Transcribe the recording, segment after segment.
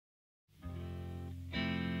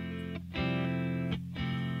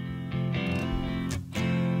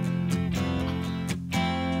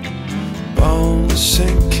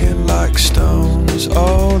sinking like stones,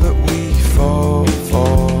 all that we fall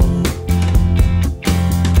for.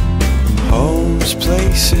 Homes,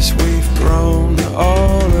 places we've grown,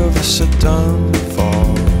 all of us are done for.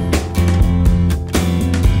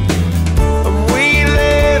 And we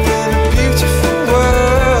live in a beautiful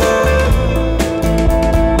world.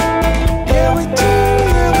 Yeah, we do,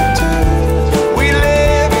 yeah, we do. We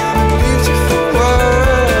live in a beautiful world.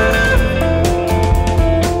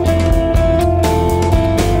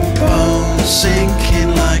 Bones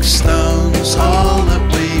sinking like stones, all that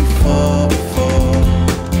we fought for.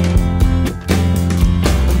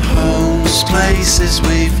 Places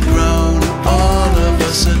we've